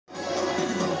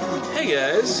Hey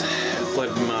guys,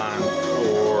 Flipmon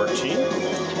 14,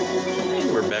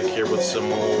 and we're back here with some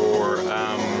more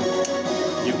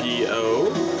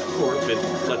Yugioh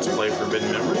Forbidden, Let's Play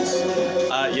Forbidden Memories.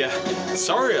 Yeah,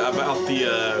 sorry about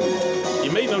the,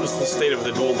 you may notice the state of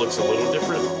the duel looks a little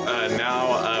different.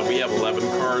 Now we have 11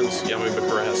 cards, Yami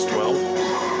Bakura has 12.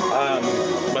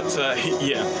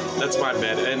 Yeah, that's my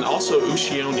bad. And also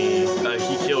Ushioni,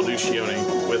 he killed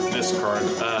Ushioni with this card,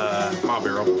 Ma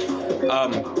Barrel.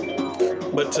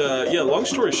 Yeah, long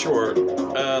story short,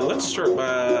 let's start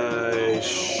by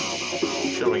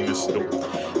showing this duel.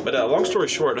 But long story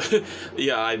short,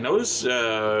 yeah, I noticed, you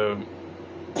know,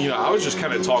 I was just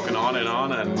kind of talking on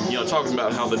and, you know, talking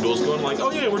about how the duel's going, like,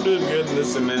 oh yeah, we're doing good and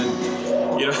this and then,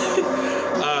 you know,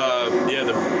 yeah,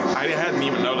 I hadn't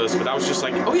even noticed, but I was just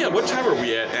like, oh yeah, what time are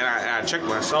we at? And I checked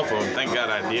my cell phone, thank God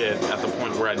I did, at the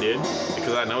point where I did,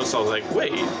 because I noticed, I was like,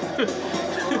 wait,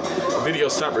 video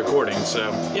stopped recording, so,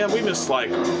 yeah, we missed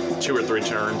like 2 or 3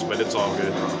 turns, but it's all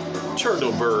good.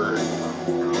 Turtle Bird,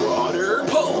 Water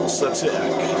Pulse, that's it.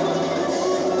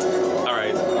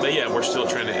 Alright, but yeah, we're still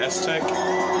trying to S Tec.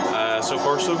 So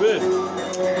far, so good.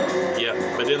 Yeah,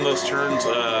 but in those turns,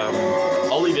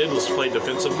 all he did was play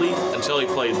defensively until he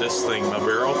played this thing, my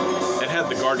barrel. It had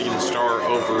the Guardian Star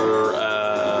over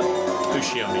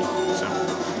Ushioni. So.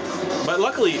 But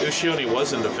luckily, Ushioni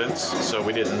was in defense, so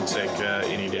we didn't take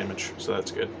any damage, so that's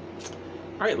good.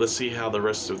 Alright, let's see how the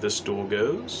rest of this duel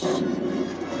goes.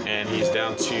 And he's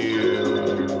down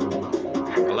to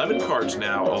 11 cards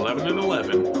now, 11 and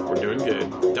 11. We're doing good.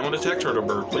 Don't attack Turtle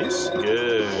Bird, please.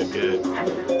 Good, good.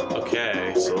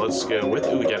 Okay, so let's go with,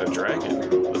 ooh, we got a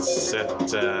dragon. Let's set,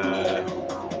 no,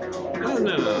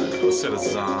 let's set a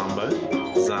zombie.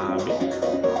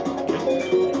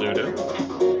 Okay, Pluto.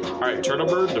 Alright, Turtle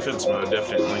Bird, defense mode,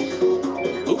 definitely.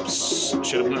 Oops,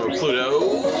 should have known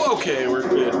Pluto. Okay, we're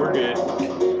good, we're good.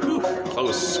 Whew,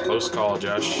 close call,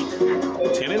 Josh.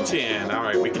 10 and 10.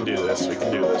 Alright, we can do this, we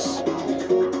can do this.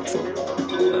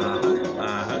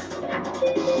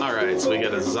 Alright, so we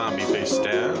got a zombie face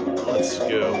down. Let's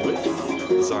go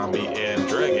with zombie and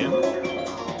dragon.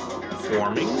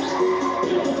 Forming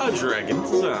a dragon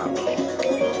zombie.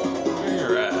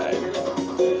 Alright.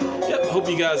 Yep, hope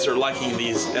you guys are liking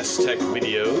these S Tec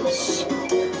videos.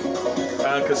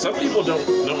 Because some people don't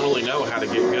really know how to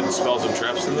get good spells and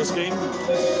traps in this game.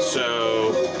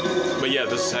 So, but yeah,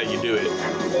 this is how you do it.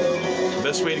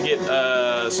 Best way to get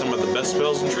some of the best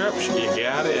spells and traps, you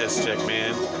gotta S Tec,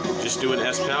 man. Just doing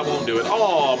S Tec won't do it.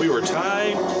 Oh, we were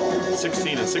tied.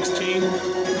 16 and 16.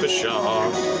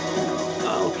 Pshaw.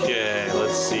 Okay,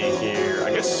 let's see here.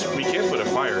 I guess we can put a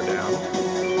fire down,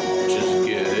 which is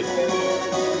good.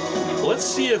 Let's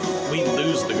see if we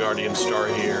lose the Guardian Star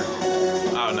here.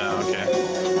 Oh no, okay.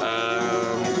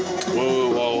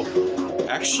 Whoa.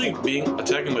 Actually,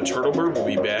 attacking with Turtle Bird would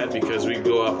be bad because we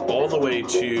go up all the way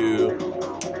to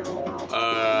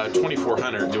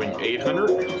 2400, doing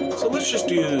 800. So let's just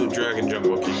do Dragon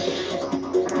Jungle King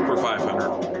for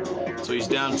 500. So he's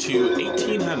down to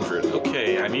 1800.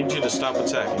 Okay, I need you to stop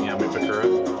attacking, Yami Bakura.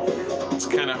 It's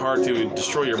kind of hard to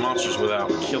destroy your monsters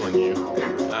without killing you.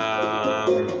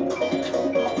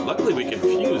 Luckily we can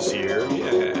fuse here.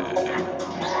 Yeah.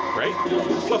 Right?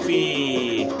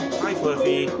 Fluffy! Hi,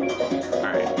 Fluffy!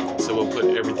 Alright, so we'll put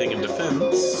everything in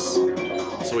defense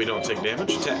so we don't take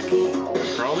damage. Attack.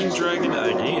 Crawling Dragon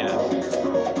again.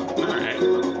 Alright.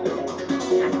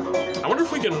 I wonder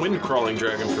if we can win Crawling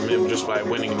Dragon from him just by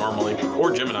winning normally.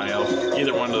 Or Gemini Elf.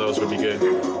 Either one of those would be good.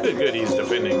 Good, he's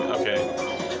defending. Okay.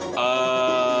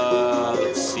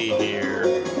 Let's see here.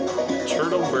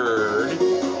 Turtle Bird.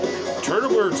 Turtle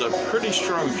Bird's a pretty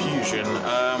strong fusion.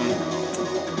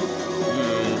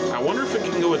 I wonder if it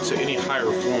can go into any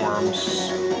higher forms.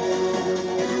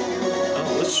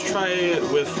 Let's try it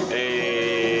with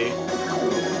a...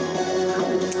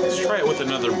 Let's try it with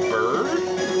another bird?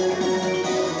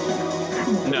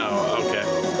 No, okay.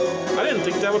 I didn't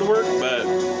think that would work, but...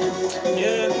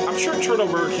 Yeah, I'm sure Turtle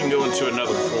Bird can go into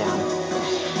another form.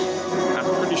 I'm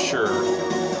pretty sure.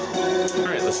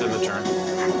 Alright, let's end the turn.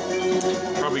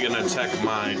 Probably gonna attack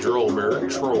my Troll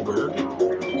Bird.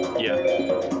 Yeah.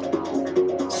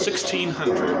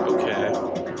 1600. Okay.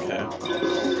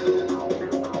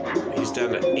 He's down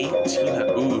to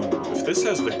 1800. Ooh, if this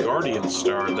has the Guardian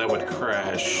Star, that would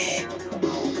crash.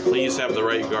 Please have the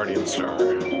right Guardian Star.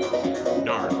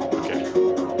 Darn. Okay.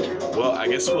 Well, I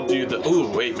guess we'll do the... Ooh,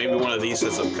 wait, maybe one of these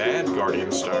has a bad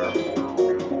Guardian Star.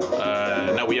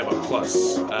 No, we have a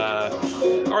plus.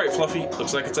 Alright, Fluffy,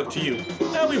 looks like it's up to you.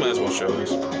 We might as well show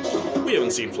this. We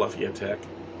haven't seen Fluffy attack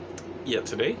yet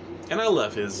today. And I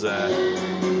love his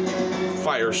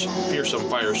fearsome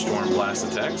Firestorm blast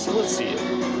attack, so let's see it.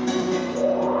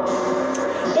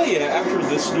 But yeah, after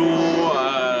this duel,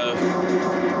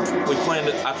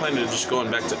 I plan to just going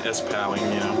back to S-Powing,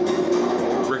 you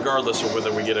know, regardless of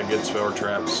whether we get a good spell or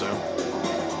trap, so.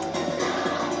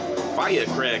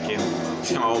 Firecracking.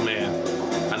 Oh man.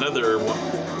 Another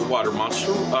water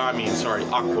monster,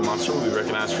 aqua monster we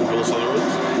recognize from Duelist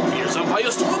Otherworlds. Here's a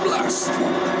Firestorm Blast!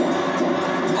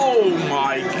 Oh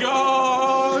my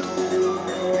god!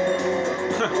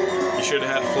 You should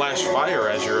have had Flash Fire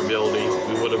as your ability.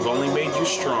 We would have only made you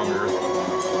stronger.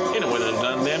 And it would have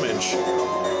done damage.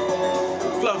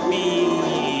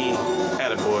 Fluffy!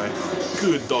 Attaboy.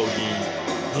 Good doggy.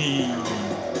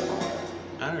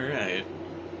 Alright.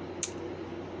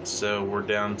 So we're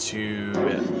down to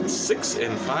 6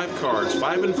 and 5 cards.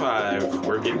 5 and 5.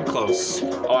 We're getting close.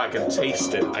 Oh, I can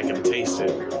taste it. I can taste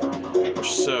it. We're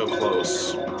so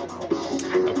close.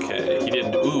 Okay, he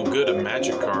didn't. Ooh, good, a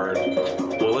magic card.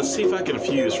 Well, let's see if I can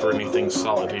fuse for anything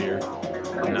solid here.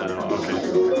 No, okay.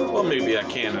 Well, maybe I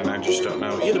can, and I just don't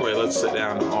know. Either way, let's set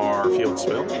down our field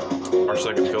spell. Our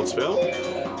second field spell.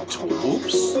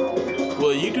 Oops.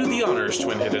 Will you do the honors,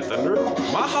 Twin-Headed Thunder?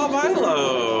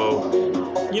 Mahavilo!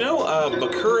 You know,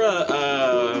 Bakura,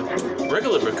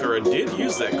 regular Bakura did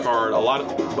use that card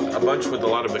a bunch with a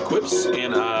lot of equips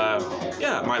in,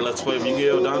 yeah, my Let's Play of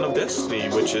Yu-Gi-Oh! Dawn of Destiny,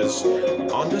 which is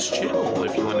on this channel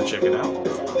if you want to check it out.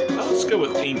 Let's go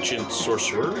with Ancient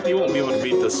Sorcerer. He won't be able to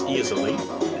beat this easily.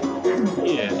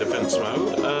 Yeah, defense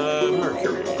mode.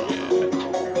 Mercury.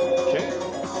 Okay.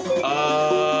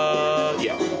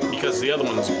 Yeah, because the other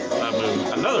one's moved.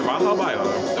 Another Mahabio.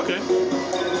 Okay.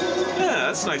 Yeah,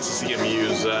 that's nice to see him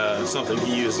use something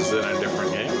he uses in a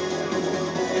different game.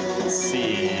 Let's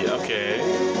see. Okay.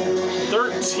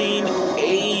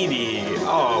 1380.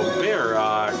 Oh,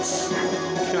 Barox.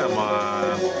 Come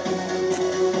on.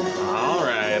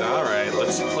 Alright.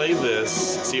 Let's play this.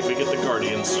 See if we get the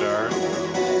Guardian Star.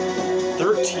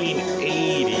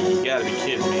 1380. You gotta be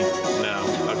kidding me. No.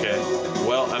 Okay.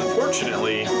 Well,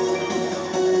 unfortunately,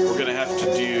 we're gonna have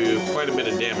to do quite a bit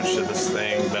of damage to this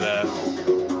thing, but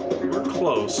we're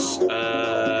close.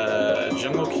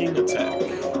 Jungle King attack.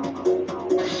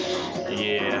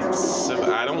 Yeah,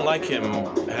 so I don't like him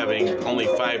having only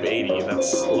 580.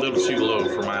 That's a little too low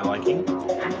for my liking.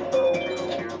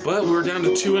 But we're down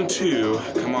to 2 and 2.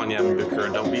 Come on, Yami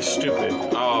Bakura, don't be stupid.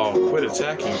 Oh, quit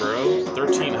attacking, bro.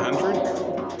 1300?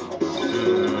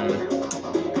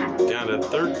 Down to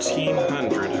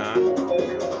 1300, huh?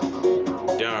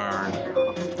 Darn.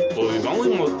 Well, we've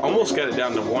only almost got it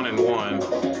down to 1 and 1.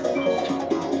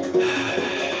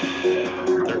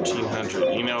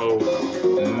 1300. You know,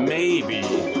 maybe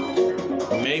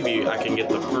I can get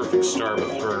the perfect star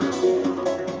with her.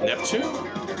 Neptune?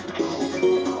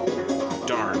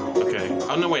 Darn. Okay.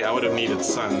 Oh, no, wait. I would have needed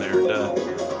Sun there. Duh.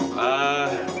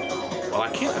 Well, I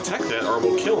can't attack that or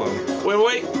we'll kill him.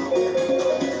 Wait.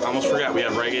 I almost forgot. We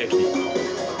have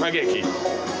Raigeki.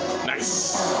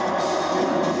 Nice.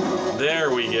 There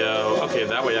we go. Okay,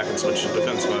 that way I can switch to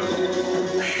defense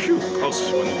mode. Phew. Close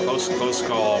one. Close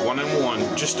call. 1 and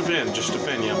 1. Just defend,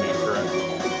 Yami Bakura.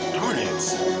 Darn it.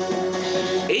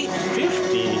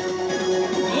 850?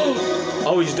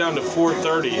 Oh, he's down to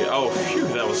 430. Oh, phew,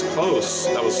 that was close.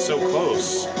 That was so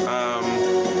close.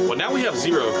 Well, now we have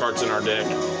 0 cards in our deck.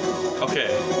 Okay,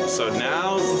 so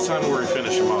now's the time where we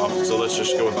finish him off. So let's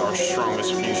just go with our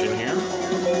strongest fusion here.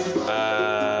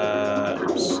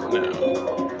 Oops,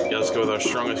 no. Yeah, let's go with our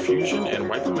strongest fusion and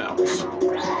wipe him out.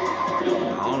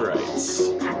 Alright.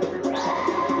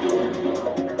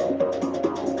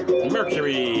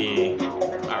 Mercury.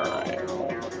 Alright.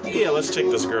 Yeah, let's take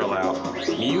this girl out.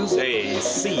 Muse A.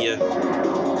 See ya.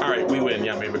 Alright, we win,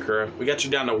 Yami Bakura. We got you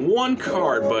down to 1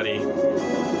 card, buddy.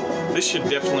 This should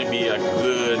definitely be a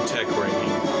good tech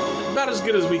ranking. About as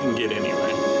good as we can get,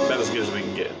 anyway. About as good as we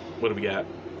can get. What do we got?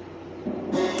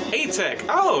 A Tec.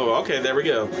 Oh, okay, there we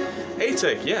go. A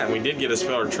Tec, yeah, we did get a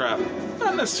spell or trap.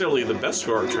 Not necessarily the best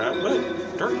spell or trap,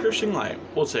 but Dark Piercing Light.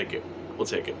 We'll take it.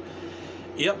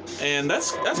 Yep, and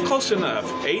that's close enough.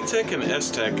 A Tec and S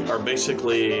Tec are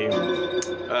basically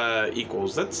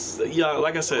equals. That's, yeah,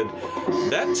 like I said,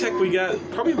 that tech we got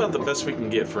probably about the best we can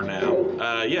get for now.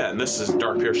 Yeah, and this is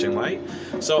Dark Piercing Light.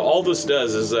 So all this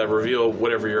does is reveal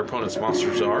whatever your opponent's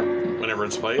monsters are whenever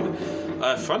it's played.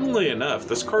 Funnily enough,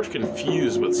 this card can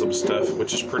fuse with some stuff,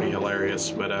 which is pretty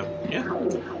hilarious. But yeah.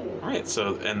 All right.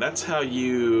 So, and that's how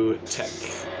you tech.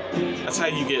 That's how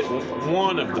you get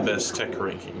one of the best tech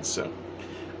rankings. So.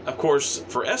 Of course,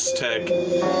 for S Tec,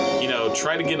 you know,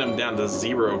 try to get them down to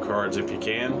 0 cards if you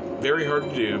can. Very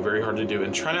hard to do,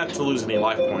 and try not to lose any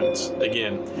life points.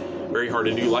 Again, very hard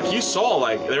to do. Like you saw,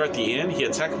 like there at the end, he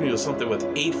attacked me with something with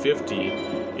 850.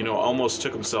 You know, almost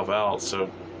took himself out. So,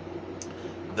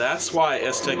 That's why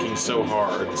S-Teching's so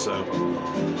hard, so...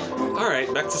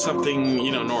 Alright, back to something,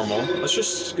 you know, normal. Let's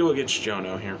just go against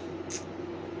Jono here.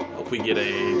 Hope we get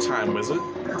a time wizard.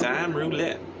 Time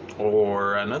roulette.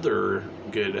 Or another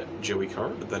good Joey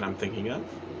card that I'm thinking of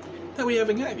that we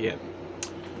haven't had yet.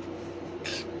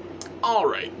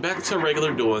 Alright, back to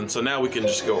regular dueling, so now we can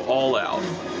just go all out.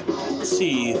 Let's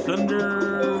see,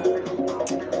 Thunder...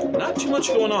 Not too much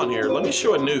going on here. Let me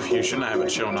show a new fusion I haven't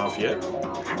shown off yet.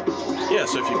 Yeah,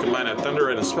 so if you combine a Thunder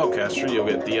and a Spellcaster, you'll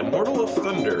get the Immortal of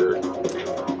Thunder.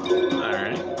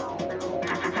 Alright.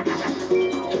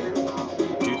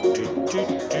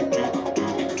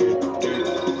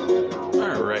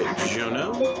 Alright,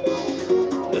 Jono.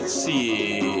 Let's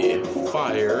see...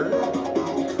 Fire...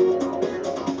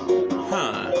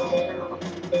 Huh.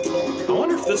 I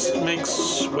wonder if this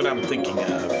makes what I'm thinking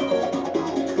of.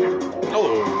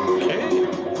 Oh, okay.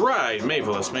 Right,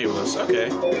 Maveless, okay.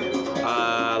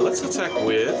 Let's attack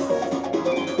with...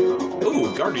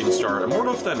 Ooh, Guardian Star,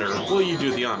 Immortal Thunder. Will you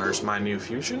do the honors, my new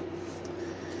fusion?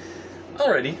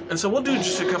 Alrighty, and so we'll do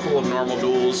just a couple of normal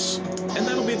duels, and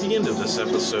that'll be the end of this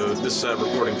episode, this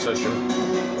recording session.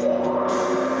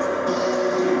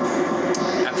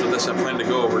 I plan to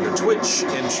go over to Twitch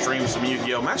and stream some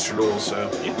Yu-Gi-Oh! Master Duels,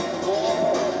 so, yeah.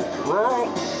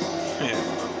 Yeah.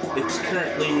 It's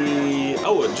currently...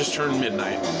 Oh, it just turned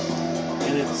midnight.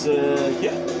 And it's,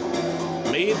 yeah.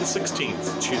 May the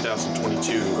 16th,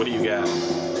 2022. What do you got?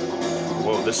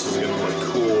 Whoa, this is gonna look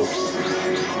cool.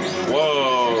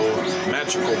 Whoa.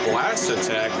 Magical Blast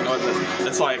Attack. Oh,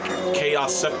 that's like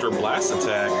Chaos Scepter Blast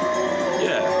Attack.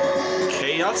 Yeah.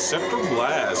 Chaos Scepter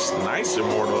Blast. Nice,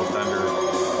 Immortal Thunder.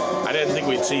 I didn't think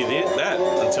we'd see that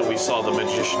until we saw the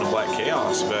Magician of Black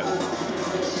Chaos, but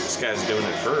this guy's doing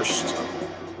it first.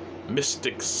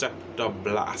 Mystic Scepter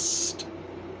Blast.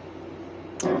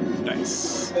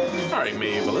 Nice. Alright,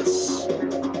 Maveless.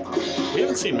 We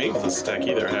haven't seen Maveless attack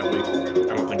either, have we?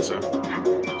 I don't think so.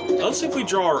 Let's see if we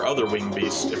draw our other Wing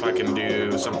Beast, if I can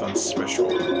do something special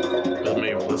with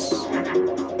Maveless.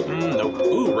 Nope.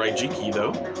 Ooh, Raijiki,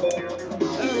 though.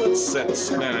 Let's set...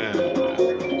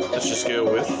 No. Let's just go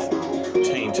with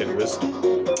Tainted Wisdom.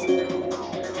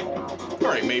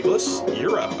 Alright, Maveless,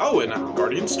 you're up. Oh, and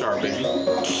Guardian Star, baby.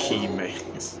 Key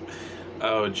Maze.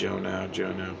 Oh,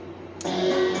 Jono.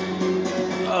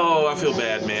 Oh, I feel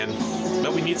bad, man.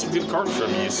 But we need some good cards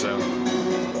from you, so...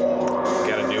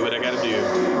 Gotta do what I gotta do.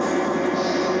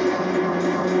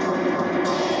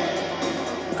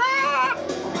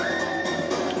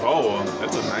 Oh,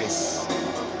 that's a nice...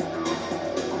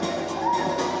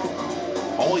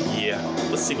 Oh, yeah.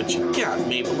 Let's see what you got,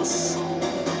 Maveless.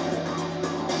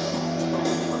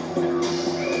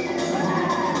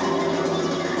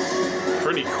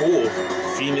 Pretty cool.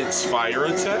 Phoenix Fire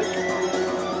Attack.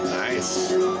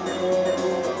 Nice.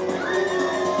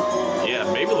 Yeah,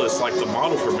 Maveless, like the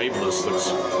model for Maveless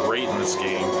looks great in this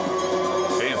game.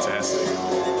 Fantastic.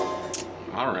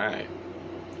 Alright.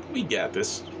 We got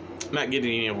this. Not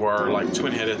getting any of our, like,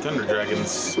 twin-headed Thunder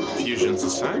Dragons fusions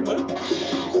this time, but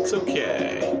it's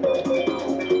okay.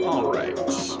 Alright.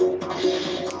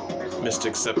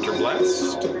 Mystic Scepter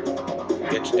Blast.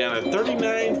 Get you down at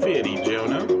 3950,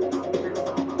 Jono.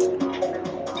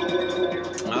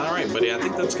 Alright, buddy, I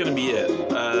think that's gonna be it.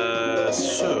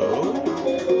 So...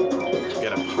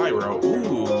 Got a Pyro.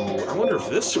 Ooh, I wonder if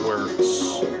this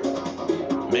works.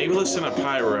 Maveless and a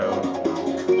Pyro.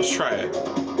 Let's try it.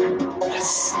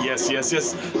 Yes.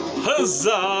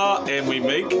 Huzzah! And we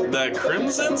make the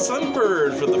Crimson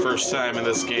Sunbird for the first time in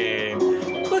this game.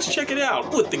 Let's check it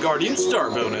out with the Guardian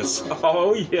Star bonus.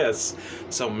 Oh, yes.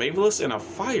 So Maveless and a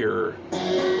Fire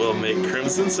will make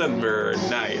Crimson Sunbird.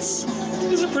 Nice.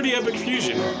 This is a pretty epic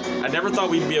fusion. I never thought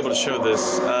we'd be able to show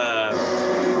this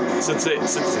since it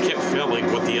kept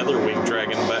failing with the other Winged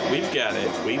Dragon, but we've got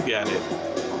it.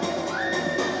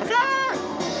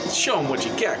 Show them what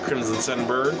you got, Crimson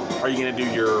Sunbird. Are you going to do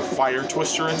your Fire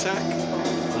Twister attack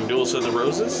from Duels of the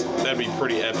Roses? That'd be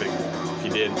pretty epic if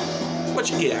you did. What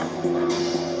you got?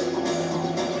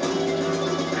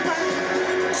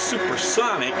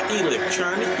 Supersonic,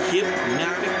 Electronic,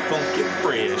 Hypnotic, Funky,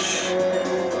 Fresh.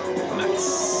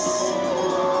 Nice.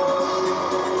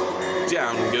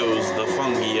 Down goes the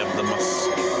fungi of the musk.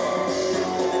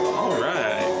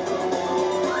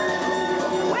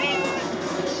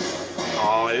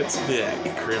 It's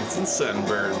back. Crimson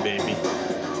Sunbird, baby.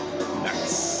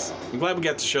 Nice. I'm glad we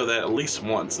got to show that at least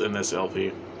once in this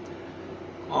LP.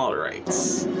 Alright.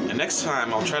 And next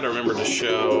time I'll try to remember to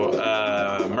show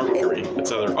Mercury.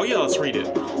 It's other. Oh yeah, let's read it.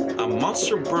 A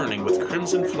monster burning with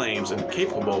crimson flames and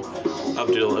capable of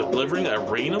delivering a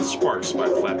rain of sparks by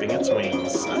flapping its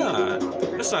wings.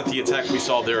 That's not the attack we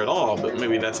saw there at all, but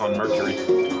maybe that's on Mercury.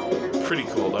 Pretty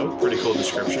cool though. Pretty cool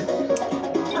description.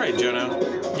 Alright,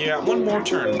 Jono. You got one more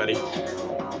turn, buddy.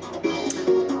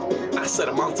 I set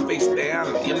a monster face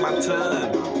down in my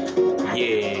turn.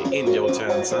 Yeah, in your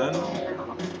turn, son.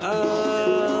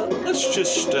 Let's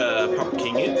just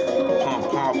pumpkin it.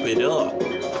 Pump it up.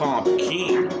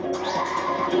 Pumpkin.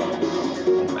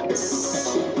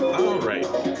 Nice. Alright.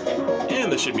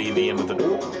 And this should be the end of the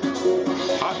duel.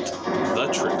 Hot the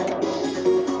trick.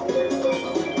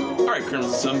 Alright,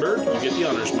 Crimson Sunbird, you get the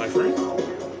honors, my friend.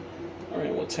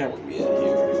 Alright, what time are we at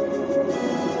here?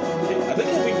 Okay, I think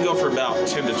we can go for about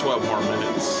 10 to 12 more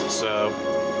minutes. So,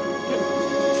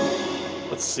 yeah.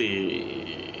 Let's see.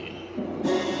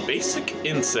 Basic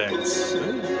insects.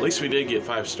 At least we did get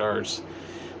 5 stars.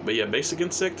 But yeah, basic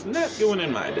insect, not going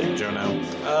in my day, Jono.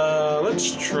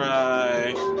 Let's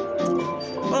try...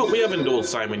 Well, we haven't dueled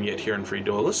Simon yet here in Free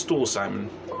Duel. Let's duel Simon.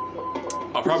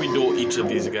 I'll probably duel each of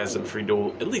these guys in Free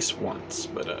Duel at least once,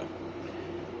 but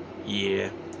yeah.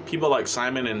 People like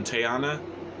Simon and Tayana,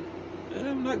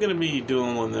 I'm not going to be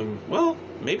dueling them. Well,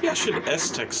 maybe I should S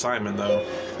Tec Simon, though.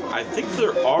 I think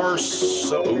there are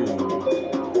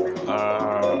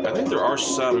I think there are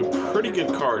some pretty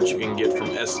good cards you can get from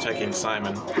S Tecing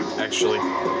Simon, actually.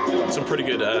 Some pretty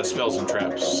good spells and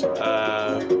traps.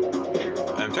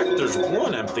 In fact, there's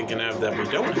one I'm thinking of that we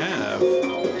don't have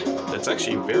that's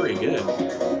actually very good.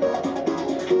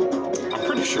 I'm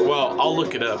pretty sure, well, I'll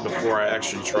look it up before I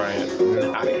actually try it.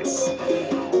 Nice.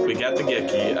 We got the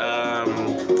Geki.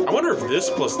 I wonder if this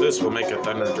plus this will make a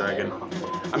Thunder Dragon.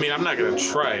 I mean, I'm not going to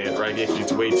try it, right?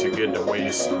 Geki's way too good to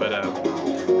waste, but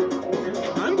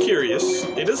I'm curious.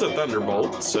 It is a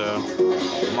Thunderbolt, so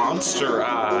Monster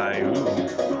Eye. Ooh.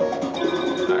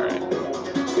 Alright.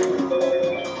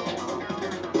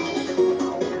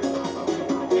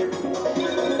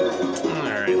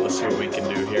 Alright, let's see what we can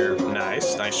do here.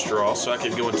 Nice draw. So I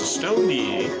could go into Stone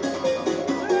D.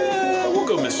 We'll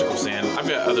go Mystical Sand. I've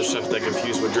got other stuff that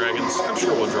confuse with dragons. I'm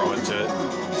sure we'll draw into it.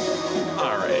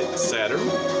 Alright, Saturn.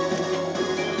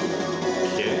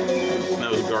 Okay.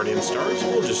 Those Guardian Stars,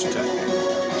 we'll just attack.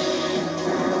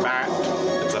 Bat.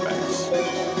 It's a bat.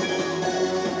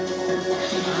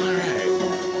 Alright.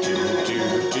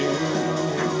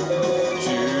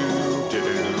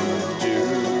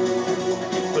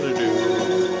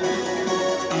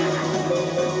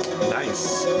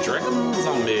 Nice. Dragon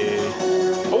Zombie.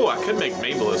 Oh, I could make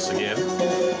Mavelus again.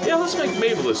 Yeah, let's make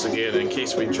Mavelus again in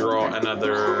case we draw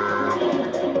another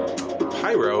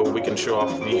Pyro. We can show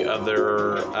off the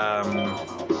other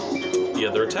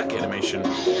attack animation.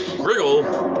 Griggle.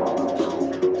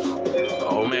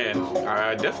 Oh man,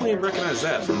 I definitely recognize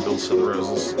that from Duels of the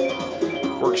Roses.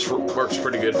 Works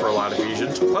pretty good for a lot of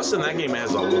fusions. Plus, in that game, it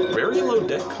has a very low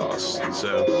deck cost.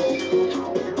 So,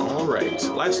 all right,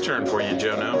 last turn for you,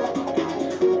 Jono.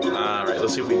 Alright,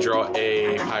 let's see if we draw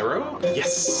a Pyro.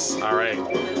 Yes! Alright,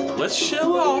 let's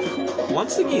show off,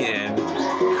 once again,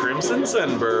 Crimson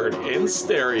Sunbird in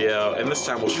stereo. And this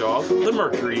time we'll show off the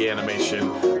Mercury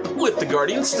animation with the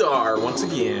Guardian Star once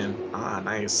again. Ah,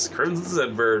 nice. Crimson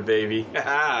Sunbird, baby.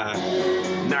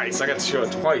 Nice, I got to show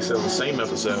it twice in the same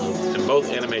episode. In both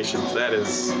animations, that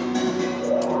is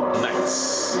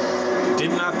nice.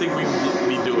 Did not think we would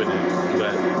be doing it,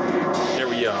 but here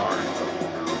we are.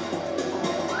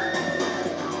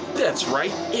 That's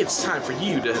right, it's time for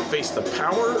you to face the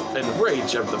power and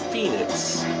rage of the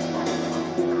Phoenix.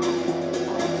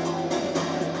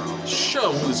 Show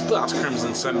 'em who's boss,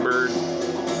 Crimson Sunbird.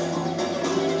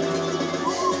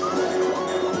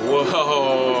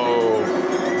 Whoa,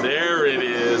 there it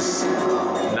is.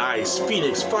 Nice,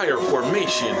 Phoenix Fire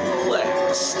Formation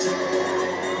Blast.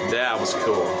 That was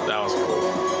cool, that was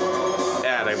cool.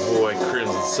 Atta boy,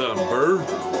 Crimson Sunbird.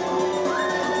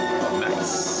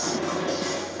 Nice.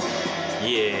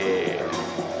 Yeah.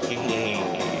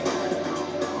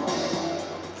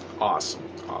 Awesome.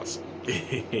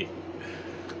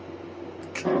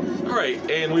 Alright,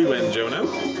 and we win, Jono.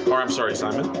 Or, I'm sorry,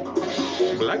 Simon.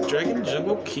 Black Dragon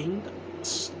Jungle King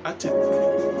attack.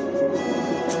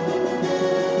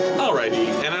 Alrighty,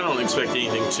 and I don't expect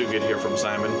anything too good here from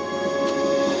Simon.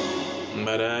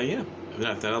 But, yeah. If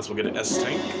nothing else, we'll get an S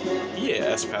Tank. Yeah,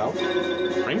 S-Pal.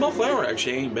 Rainbow Flower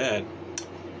actually ain't bad.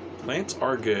 Plants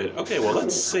are good. Okay, well,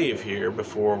 let's save here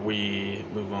before we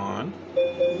move on.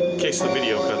 In case the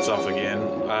video cuts off again.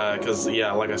 Because,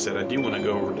 yeah, like I said, I do want to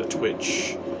go over to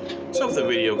Twitch So if the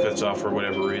video cuts off for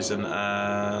whatever reason,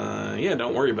 yeah,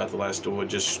 don't worry about the last duel.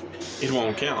 It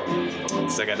won't count.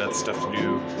 Because I got other stuff to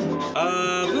do.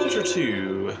 Villager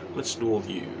 2. Let's duel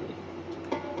you.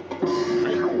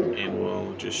 Alright, and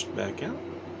we'll just back out.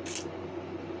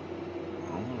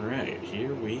 Alright,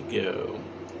 here we go.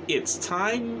 It's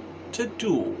time to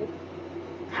duel.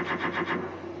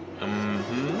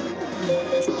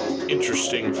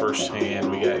 Interesting first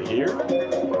hand we got here.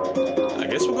 I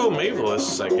guess we'll go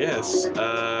Maveless, I guess.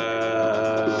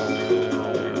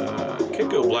 Could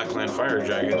go Blackland Fire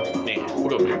Dragon. Nah, we'll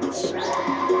go Maveless.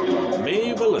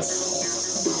 Maveless.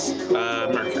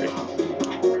 Mercury.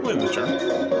 Win the turn.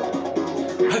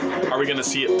 Are we gonna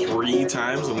see it 3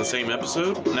 times on the same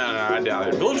episode? No, I doubt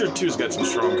it. Villager 2's got some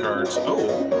strong cards. Oh.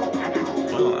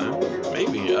 Well,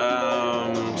 maybe.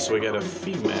 So we got a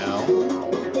female.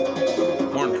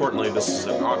 More importantly, this is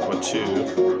an Aqua 2.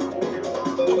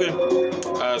 Okay.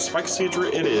 Spike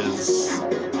Cedra it is.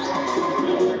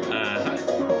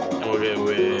 And we'll go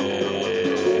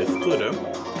with Pluto.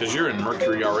 Because you're in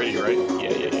Mercury already, right?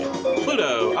 Yeah.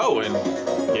 Pluto! Oh, and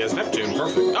he has Neptune.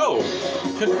 Perfect. Oh!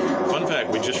 Fun fact,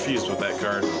 we just fused with that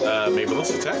card. Maybe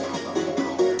let's attack.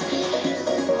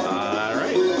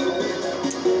 Alright.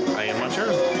 I end my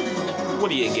turn. What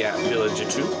do you got, Villager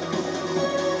 2?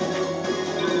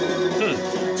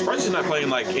 Surprised he's not playing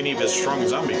like any of his strong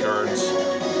zombie cards.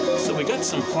 So we got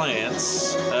some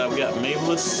plants. We got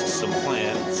Maveless, some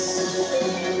plants.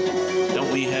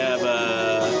 Don't we have,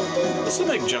 let's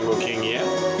make Jungle King, yeah?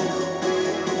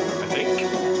 I think.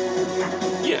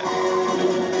 Yeah.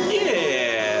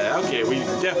 Yeah! Okay, we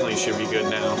definitely should be good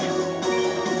now.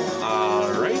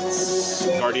 Alright.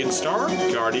 Guardian Star?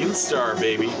 Guardian Star,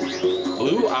 baby.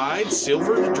 Blue-eyed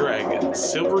silver dragon.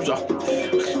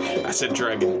 I said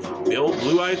dragon. The old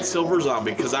blue-eyed silver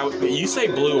zombie. Because you say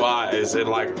blue eyes, and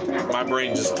like my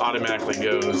brain just automatically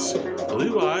goes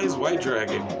blue eyes, white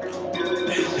dragon.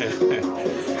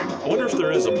 I wonder if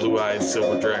there is a blue-eyed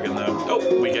silver dragon though.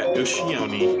 Oh, we got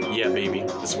Ushioni. Yeah, baby.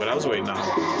 This is what I was waiting on.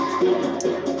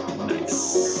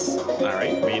 Nice. All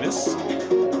right, Venus.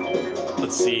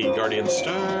 Let's see, Guardian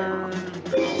Star.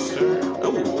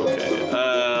 Oh, okay.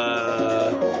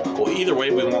 Well, either way,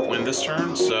 we won't win this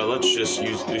turn, so let's just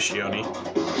use Ushioni.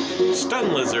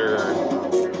 Stun Lizard.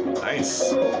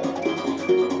 Nice.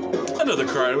 Another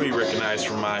card we recognize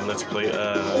from my Let's Play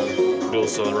Duel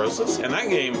Roses. And that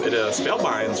game, it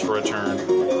spellbinds for a turn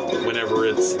whenever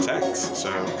it's attacked,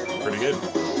 so pretty good.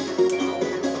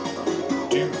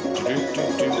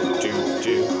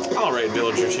 Alright,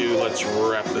 Villager 2, let's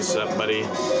wrap this up, buddy.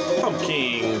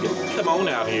 Pumpkin, come on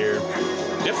out here.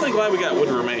 Definitely glad we got Wood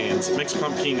Remains. It makes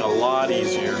Pumpkin a lot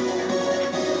easier.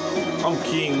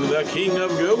 Pumpkin, the king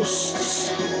of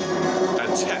ghosts.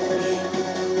 Attack.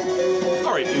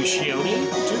 Alright, Ushioni,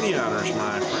 do the honors,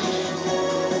 my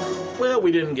friend. Well,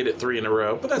 we didn't get it 3 in a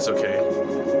row, but that's okay.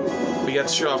 We got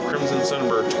to show off Crimson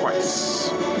Sunbird twice.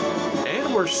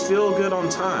 And we're still good on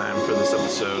time for this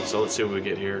episode, so let's see what we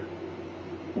get here.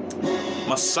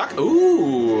 Masaki.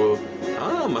 Ooh!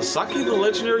 Masaki the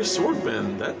Legendary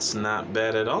Swordman. That's not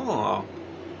bad at all.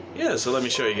 Yeah, so let me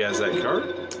show you guys that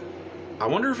card. I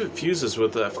wonder if it fuses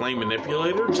with a Flame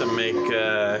Manipulator to make,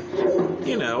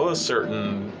 you know, a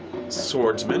certain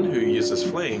swordsman who uses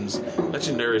flames,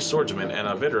 legendary swordsman, and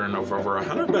a veteran of over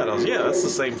 100 battles. Yeah, that's the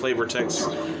same flavor text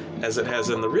as it has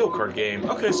in the real card game.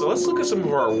 Okay, so let's look at some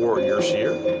of our warriors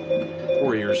here.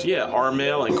 Warriors, yeah,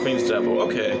 Armel and Queen's Devil.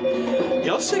 Okay,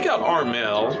 yeah, let's take out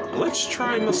Armel. Let's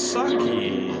try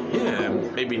Masaki. Yeah,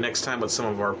 maybe next time with some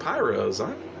of our pyros,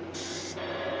 huh?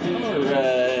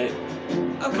 Alright.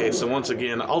 Okay, so once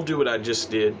again, I'll do what I just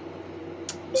did.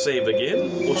 Save again.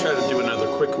 We'll try to do another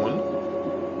quick one.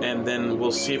 And then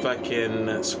we'll see if I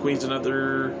can squeeze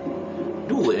another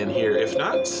duel in here. If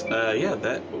not, yeah,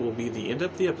 that will be the end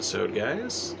of the episode,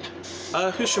 guys.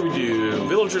 Who should we do?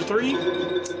 Villager 3?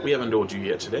 We haven't dueled you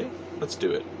yet today. Let's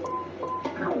do it.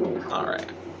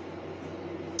 Alright.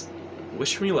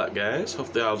 Wish me luck, guys.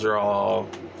 Hope the odds are all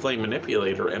Flame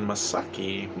Manipulator and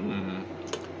Masaki.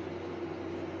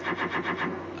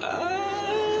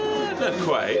 Not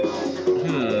quite.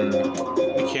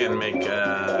 We can make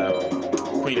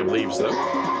Queen of Leaves, though.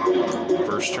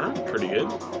 First turn, pretty good.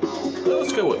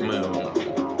 Let's go with Moon.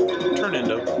 Turn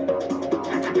Endo.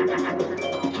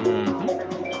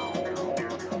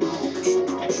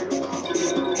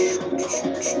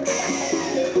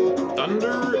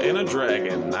 Thunder and a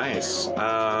Dragon. Nice.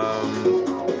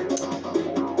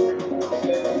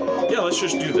 Yeah, let's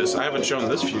just do this. I haven't shown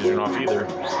this fusion off either.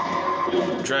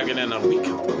 Dragon and a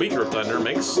weaker Thunder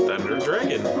makes Thunder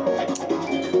Dragon.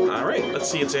 Alright, let's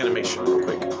see its animation real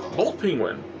quick. Bolt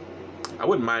Penguin. I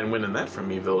wouldn't mind winning that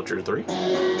from you, Villager 3.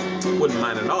 Wouldn't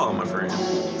mind at all, my friend.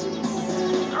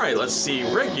 Alright, let's see.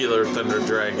 Regular Thunder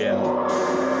Dragon.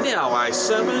 Now I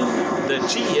summon the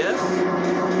GF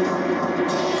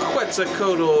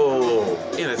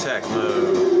Quetzalcoatl in attack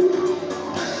mode.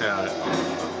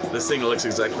 This thing looks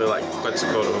exactly like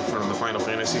Quetzalcoatl from the Final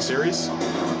Fantasy series.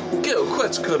 Go,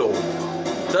 Quetzalcoatl!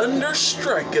 Thunder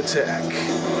Strike Attack!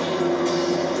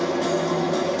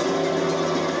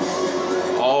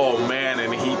 Oh man,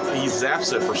 and he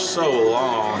zaps it for so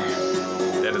long.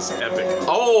 That is epic.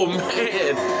 Oh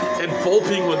man! And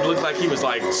Bullping would look like he was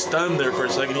like stunned there for a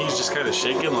second. He was just kind of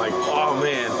shaking like, oh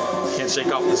man, can't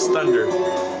shake off this thunder.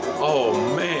 Oh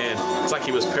man, it's like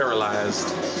he was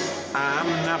paralyzed. I'm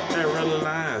not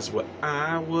paralyzed, but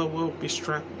I will be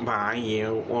struck by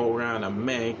you. We're gonna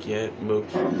make it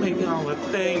move. Make all the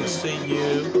things to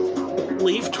you.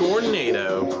 Leaf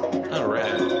Tornado.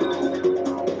 Alright.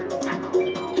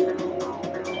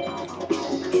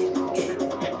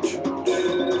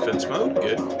 Defense mode,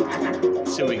 good.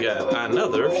 Let's see, we got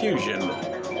another fusion.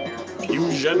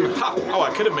 Fusion, ha! Oh,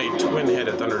 I could have made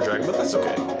twin-headed Thunder Dragon, but that's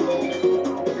okay.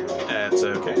 That's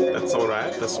okay. That's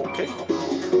alright. That's okay.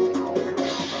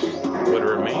 What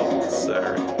remains?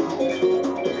 Sorry.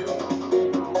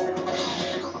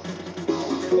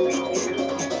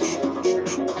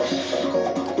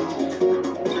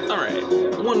 Alright,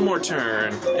 one more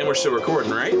turn. And we're still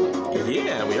recording, right?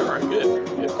 Yeah, we are. Good.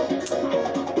 Good.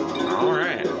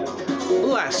 Alright.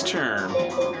 Last turn.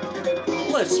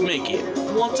 Let's make it.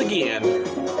 Once again.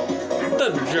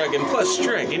 Thunder Dragon plus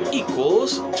Dragon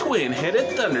equals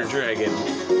twin-headed Thunder Dragon.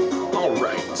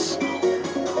 Alright.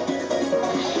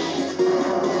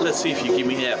 Let's see if you give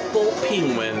me that Bull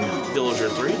Penguin, Villager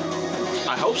 3.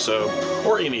 I hope so.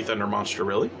 Or any Thunder Monster,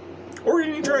 really. Or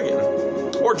any Dragon.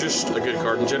 Or just a good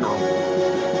card in general.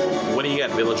 What do you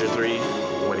got, Villager 3?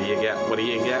 What do you got? What do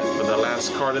you got for the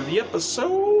last card of the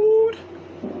episode?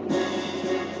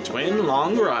 Twin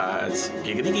Long Rides.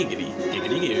 Giggity, giggity.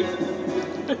 Giggity,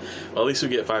 good. Well, at least we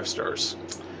get 5 stars.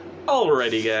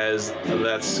 Alrighty, guys,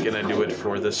 that's gonna do it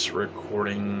for this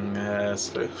recording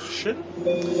session.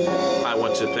 I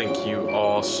want to thank you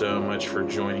all so much for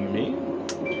joining me.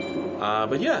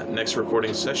 But yeah, next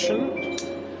recording session.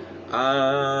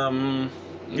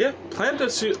 Yeah, plan to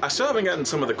see. I still haven't gotten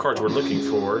some of the cards we're looking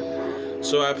for,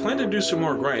 so I plan to do some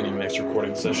more grinding next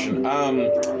recording session.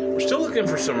 We're still looking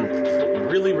for some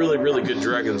really good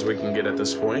dragons we can get at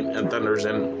this point, and thunders,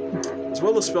 and as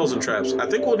well as spells and traps. I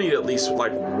think we'll need at least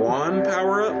like one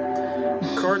power-up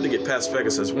card to get past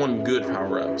Pegasus, one good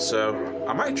power-up. So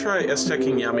I might try S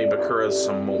Tecing Yami Bakura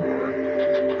some more.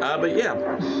 But yeah,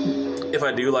 if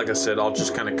I do, like I said, I'll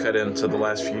just kind of cut into the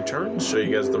last few turns, show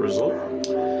you guys the result.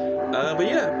 But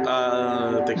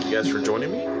yeah, thank you guys for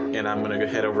joining me, and I'm gonna go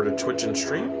head over to Twitch and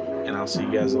stream, and I'll see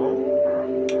you guys all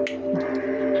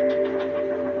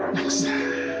next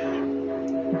time.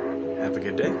 Have a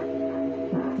good day.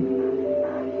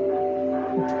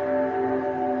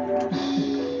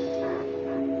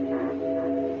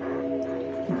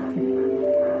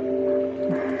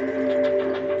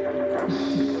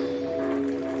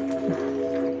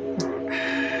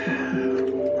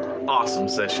 Awesome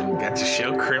session. Got to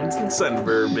show Crimson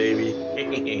Sunbird, baby.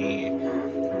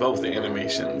 Both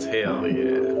animations. Hell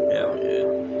yeah. Hell yeah.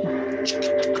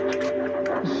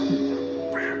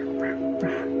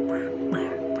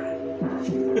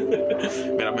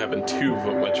 Man, I'm having too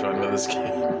much fun with this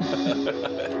game.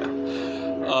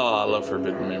 Oh, I love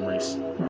Forbidden Memories.